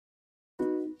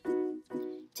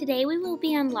Today we will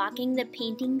be unlocking the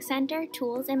Painting Center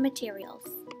tools and materials.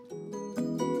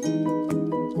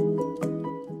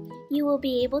 You will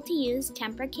be able to use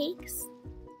tempera cakes,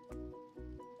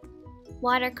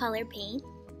 watercolor paint,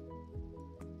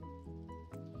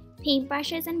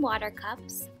 paintbrushes and water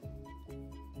cups,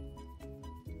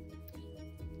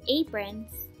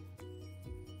 aprons,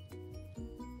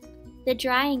 the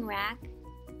drying rack,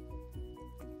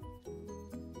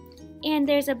 and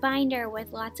there's a binder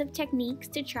with lots of techniques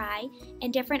to try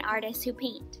and different artists who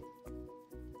paint.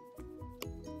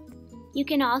 You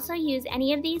can also use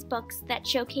any of these books that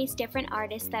showcase different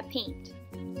artists that paint.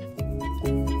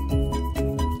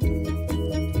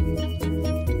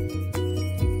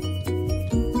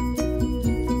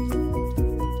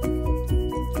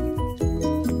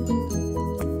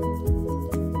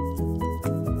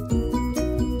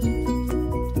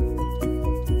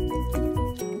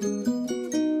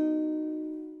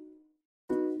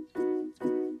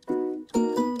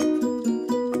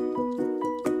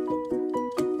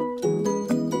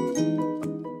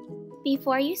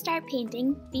 Before you start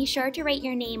painting, be sure to write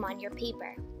your name on your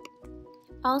paper.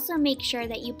 Also make sure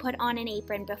that you put on an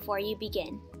apron before you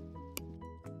begin.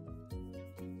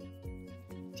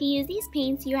 To use these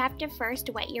paints, you have to first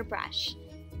wet your brush.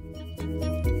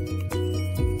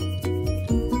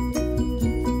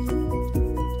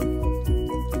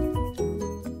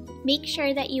 Make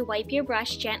sure that you wipe your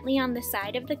brush gently on the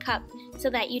side of the cup so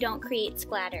that you don't create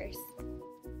splatters.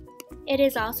 It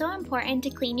is also important to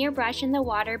clean your brush in the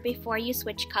water before you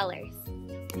switch colors.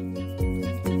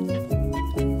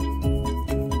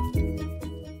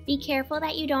 Be careful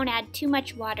that you don't add too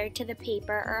much water to the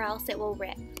paper or else it will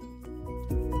rip.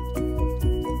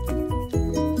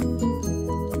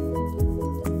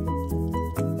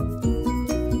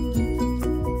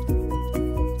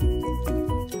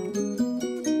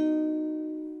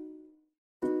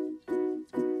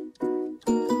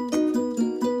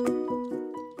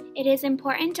 It is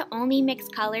important to only mix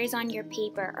colors on your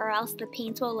paper or else the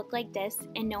paints will look like this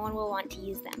and no one will want to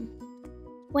use them.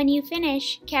 When you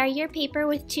finish, carry your paper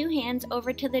with two hands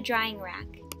over to the drying rack.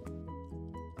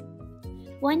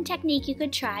 One technique you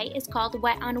could try is called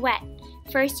wet on wet.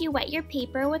 First you wet your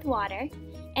paper with water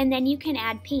and then you can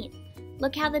add paint.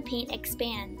 Look how the paint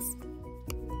expands.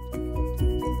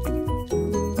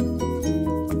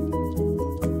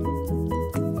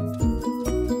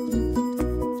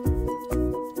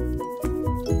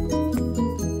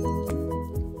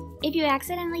 If you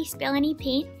accidentally spill any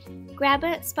paint, grab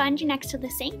a sponge next to the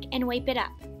sink and wipe it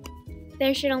up.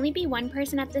 There should only be one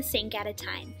person at the sink at a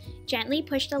time. Gently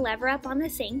push the lever up on the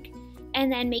sink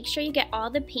and then make sure you get all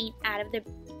the paint out of the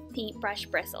paintbrush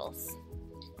bristles.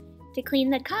 To clean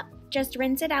the cup, just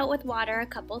rinse it out with water a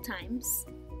couple times.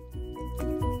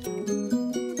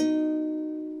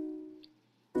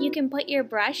 You can put your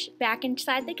brush back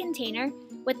inside the container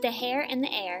with the hair in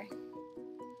the air.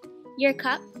 Your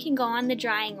cup can go on the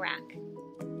drying rack.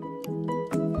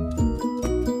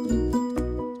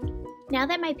 Now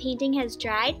that my painting has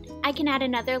dried, I can add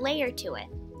another layer to it.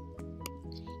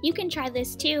 You can try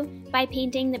this too by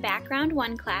painting the background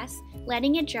one class,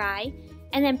 letting it dry,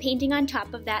 and then painting on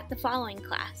top of that the following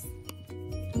class.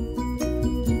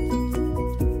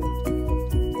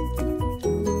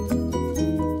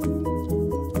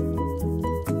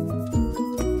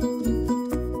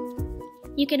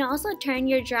 You can also turn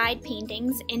your dried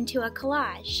paintings into a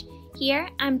collage. Here,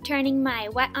 I'm turning my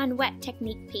wet on wet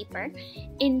technique paper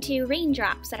into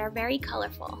raindrops that are very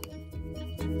colorful.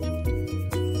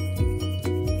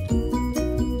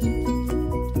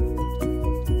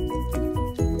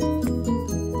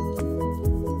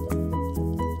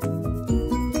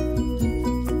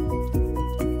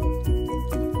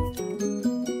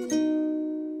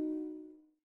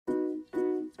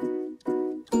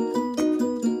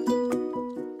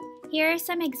 Here are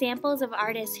some examples of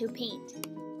artists who paint.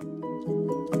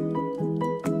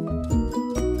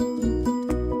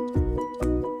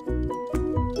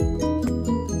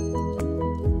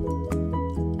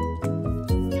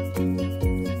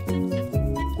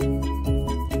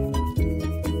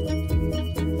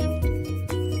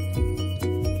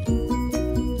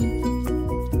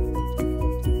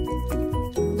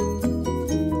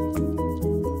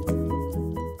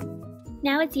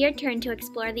 Now it's your turn to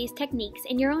explore these techniques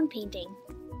in your own painting.